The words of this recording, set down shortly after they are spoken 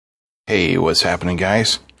Hey, what's happening,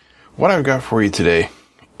 guys? What I've got for you today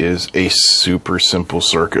is a super simple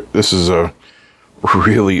circuit. This is a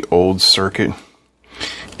really old circuit.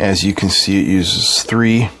 As you can see, it uses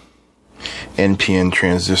 3 NPN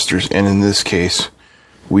transistors, and in this case,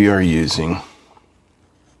 we are using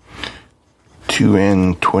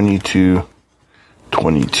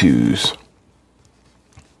 2N2222s.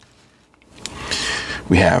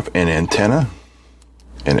 We have an antenna,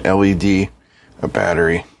 an LED, a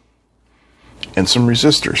battery, and some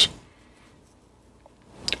resistors.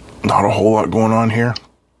 Not a whole lot going on here.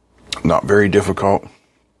 Not very difficult.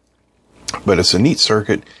 But it's a neat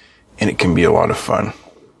circuit, and it can be a lot of fun.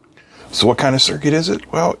 So what kind of circuit is it?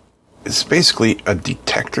 Well, it's basically a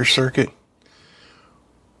detector circuit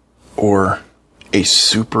or a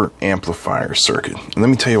super amplifier circuit. And let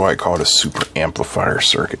me tell you why I call it a super amplifier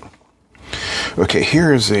circuit. Okay,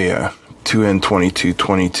 here is a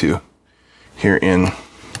 2N2222 here in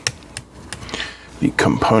the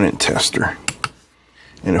component tester.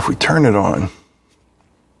 And if we turn it on,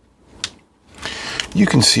 you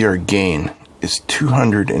can see our gain is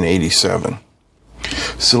 287.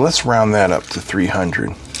 So let's round that up to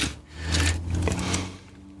 300.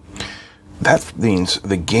 That means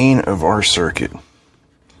the gain of our circuit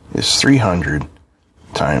is 300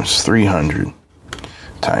 times 300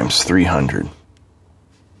 times 300.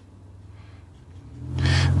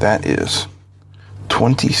 That is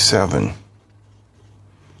 27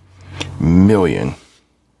 million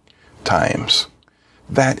times.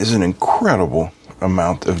 That is an incredible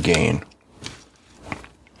amount of gain.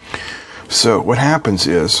 So what happens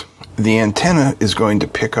is the antenna is going to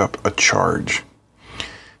pick up a charge.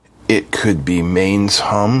 It could be mains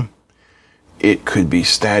hum. It could be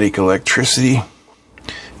static electricity.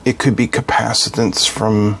 It could be capacitance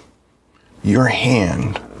from your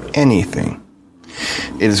hand. Anything.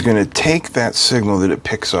 It is going to take that signal that it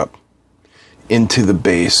picks up into the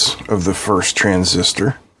base of the first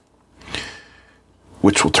transistor,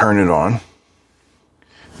 which will turn it on.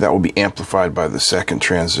 That will be amplified by the second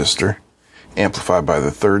transistor, amplified by the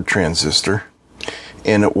third transistor,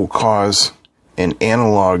 and it will cause an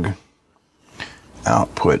analog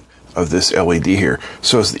output of this LED here.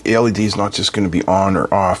 So as the LED is not just going to be on or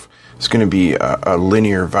off, it's going to be a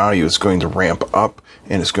linear value. It's going to ramp up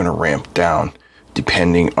and it's going to ramp down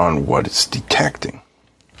depending on what it's detecting.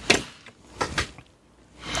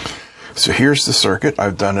 So here's the circuit.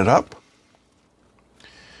 I've done it up.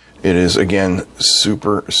 It is, again,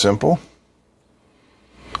 super simple.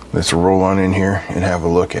 Let's roll on in here and have a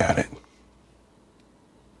look at it.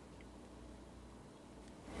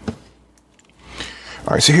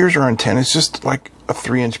 Alright, so here's our antenna. It's just like a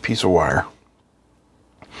 3-inch piece of wire.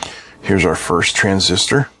 Here's our first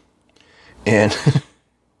transistor. And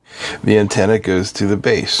the antenna goes to the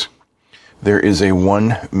base. There is a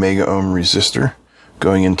 1 mega ohm resistor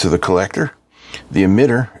going into the collector. The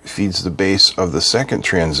emitter feeds the base of the second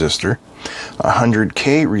transistor, a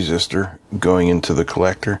 100K resistor going into the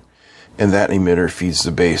collector, and that emitter feeds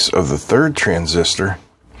the base of the third transistor,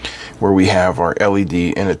 where we have our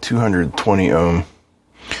LED and a 220 ohm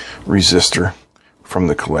resistor from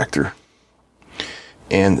the collector.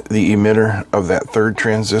 And the emitter of that third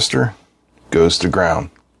transistor goes to ground.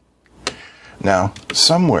 Now,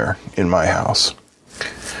 somewhere in my house,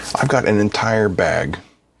 I've got an entire bag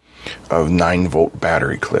of 9-volt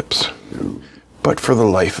battery clips, but for the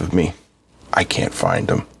life of me, I can't find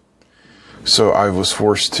them. So I was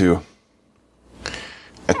forced to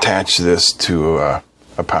attach this to a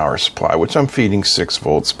power supply, which I'm feeding 6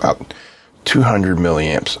 volts, about 200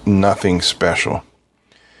 milliamps, nothing special.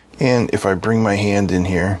 And if I bring my hand in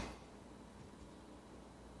here,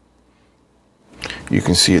 you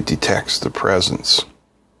can see it detects the presence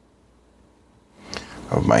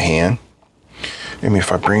of my hand. I mean,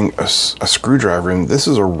 if I bring a screwdriver in, this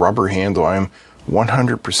is a rubber handle. I'm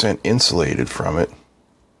 100% insulated from it.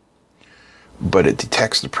 But it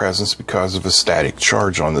detects the presence because of a static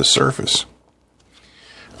charge on the surface.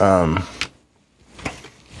 Here's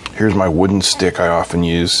my wooden stick I often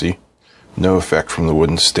use. See? No effect from the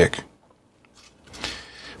wooden stick.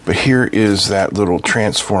 But here is that little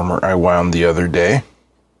transformer I wound the other day.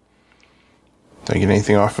 Did I get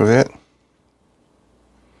anything off of it?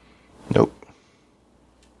 Nope.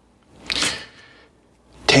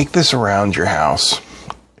 Take this around your house,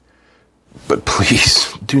 but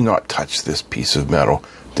please do not touch this piece of metal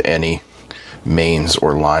to any mains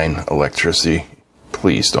or line electricity.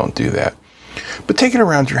 Please don't do that. But take it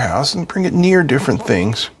around your house and bring it near different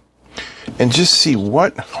things and just see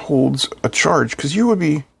what holds a charge, because you would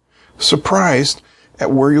be surprised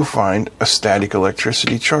at where you'll find a static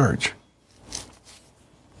electricity charge.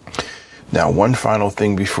 Now, one final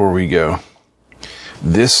thing before we go.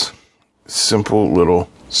 This simple little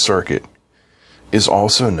circuit is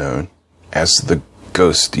also known as the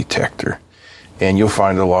ghost detector. And you'll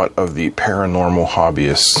find a lot of the paranormal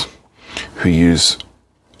hobbyists who use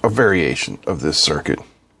a variation of this circuit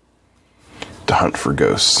to hunt for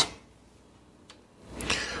ghosts.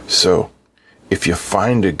 So, if you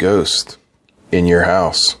find a ghost in your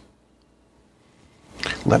house,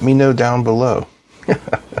 let me know down below.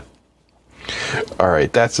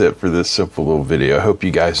 Alright, that's it for this simple little video. I hope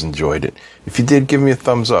you guys enjoyed it. If you did, give me a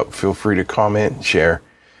thumbs up. Feel free to comment, share,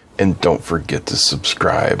 and don't forget to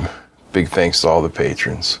subscribe. Big thanks to all the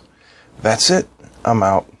patrons. That's it. I'm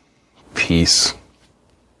out. Peace.